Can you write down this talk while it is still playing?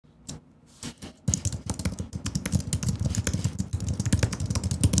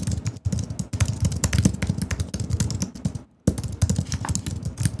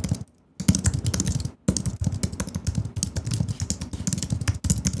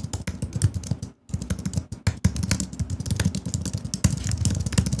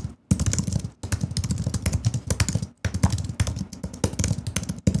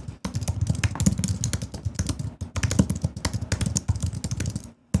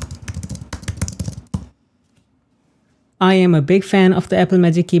I am a big fan of the Apple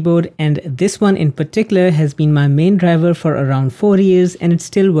Magic Keyboard, and this one in particular has been my main driver for around 4 years and it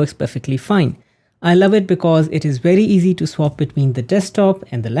still works perfectly fine. I love it because it is very easy to swap between the desktop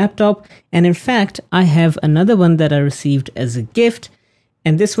and the laptop, and in fact I have another one that I received as a gift,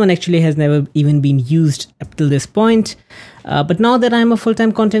 and this one actually has never even been used up till this point. But now that I'm a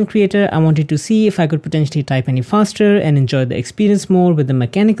full-time content creator, I wanted to see if I could potentially type any faster and enjoy the experience more with the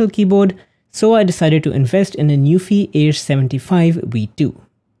mechanical keyboard. So I decided to invest in a Nuphy Air 75 V2.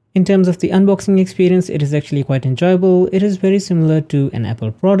 In terms of the unboxing experience, it is actually quite enjoyable. It is very similar to an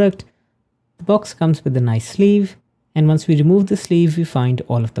Apple product. The box comes with a nice sleeve, and once we remove the sleeve, we find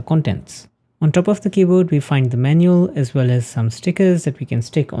all of the contents. On top of the keyboard, we find the manual as well as some stickers that we can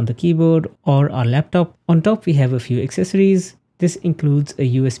stick on the keyboard or our laptop. On top, we have a few accessories. This includes a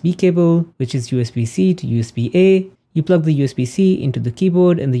USB cable, which is USB-C to USB-A. You plug the USB-C into the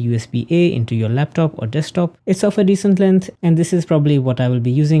keyboard and the USB-A into your laptop or desktop. It's of a decent length, and this is probably what I will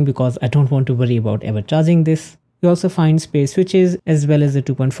be using because I don't want to worry about ever charging this. You also find spare switches as well as a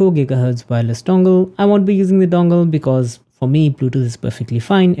 2.4 GHz wireless dongle. I won't be using the dongle because for me, Bluetooth is perfectly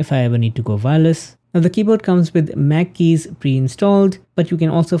fine if I ever need to go wireless. Now the keyboard comes with Mac keys pre-installed, but you can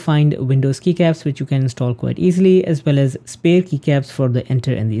also find Windows keycaps which you can install quite easily, as well as spare keycaps for the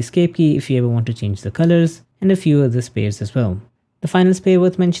enter and the escape key if you ever want to change the colors, and a few other spares as well. The final spare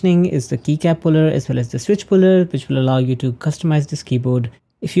worth mentioning is the keycap puller as well as the switch puller, which will allow you to customize this keyboard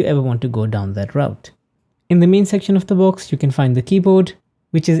if you ever want to go down that route. In the main section of the box, you can find the keyboard,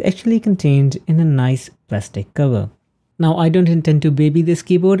 which is actually contained in a nice plastic cover. Now I don't intend to baby this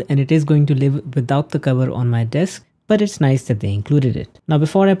keyboard, and it is going to live without the cover on my desk, but it's nice that they included it. Now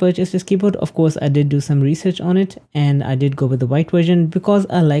before I purchased this keyboard, of course I did do some research on it, and I did go with the white version because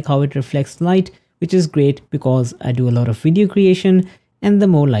I like how it reflects light, which is great because I do a lot of video creation, and the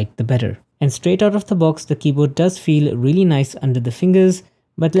more light the better. And straight out of the box, the keyboard does feel really nice under the fingers,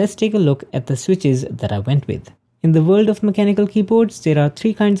 but let's take a look at the switches that I went with. In the world of mechanical keyboards, there are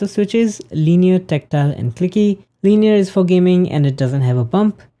 3 kinds of switches: linear, tactile, and clicky. Linear is for gaming and it doesn't have a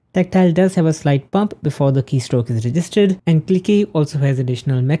bump. Tactile does have a slight bump before the keystroke is registered, and clicky also has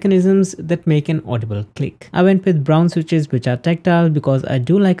additional mechanisms that make an audible click. I went with brown switches which are tactile because I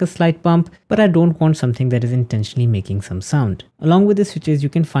do like a slight bump, but I don't want something that is intentionally making some sound. Along with the switches, you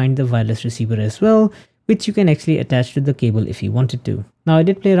can find the wireless receiver as well, which you can actually attach to the cable if you wanted to. Now I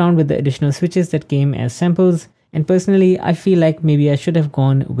did play around with the additional switches that came as samples, and personally I feel like maybe I should have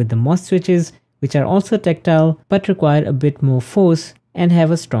gone with the MOS switches, which are also tactile but require a bit more force and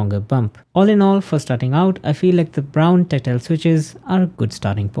have a stronger bump. All in all, for starting out, I feel like the brown tactile switches are a good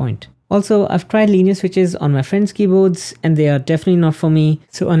starting point. Also, I've tried linear switches on my friends' keyboards and they are definitely not for me,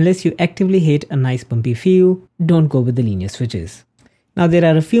 so unless you actively hate a nice bumpy feel, don't go with the linear switches. Now there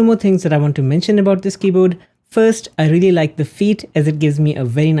are a few more things that I want to mention about this keyboard. First, I really like the feet as it gives me a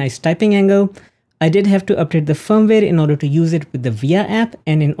very nice typing angle. I did have to update the firmware in order to use it with the VIA app,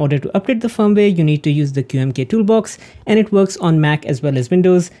 and in order to update the firmware you need to use the QMK toolbox, and it works on Mac as well as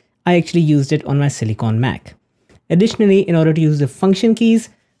Windows. I actually used it on my Silicon Mac. Additionally, in order to use the function keys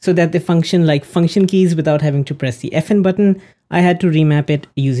so that they function like function keys without having to press the FN button, I had to remap it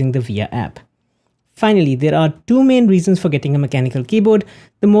using the VIA app. Finally, there are 2 main reasons for getting a mechanical keyboard.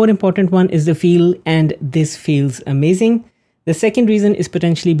 The more important one is the feel, and this feels amazing. The second reason is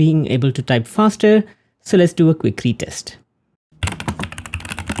potentially being able to type faster, so let's do a quick retest.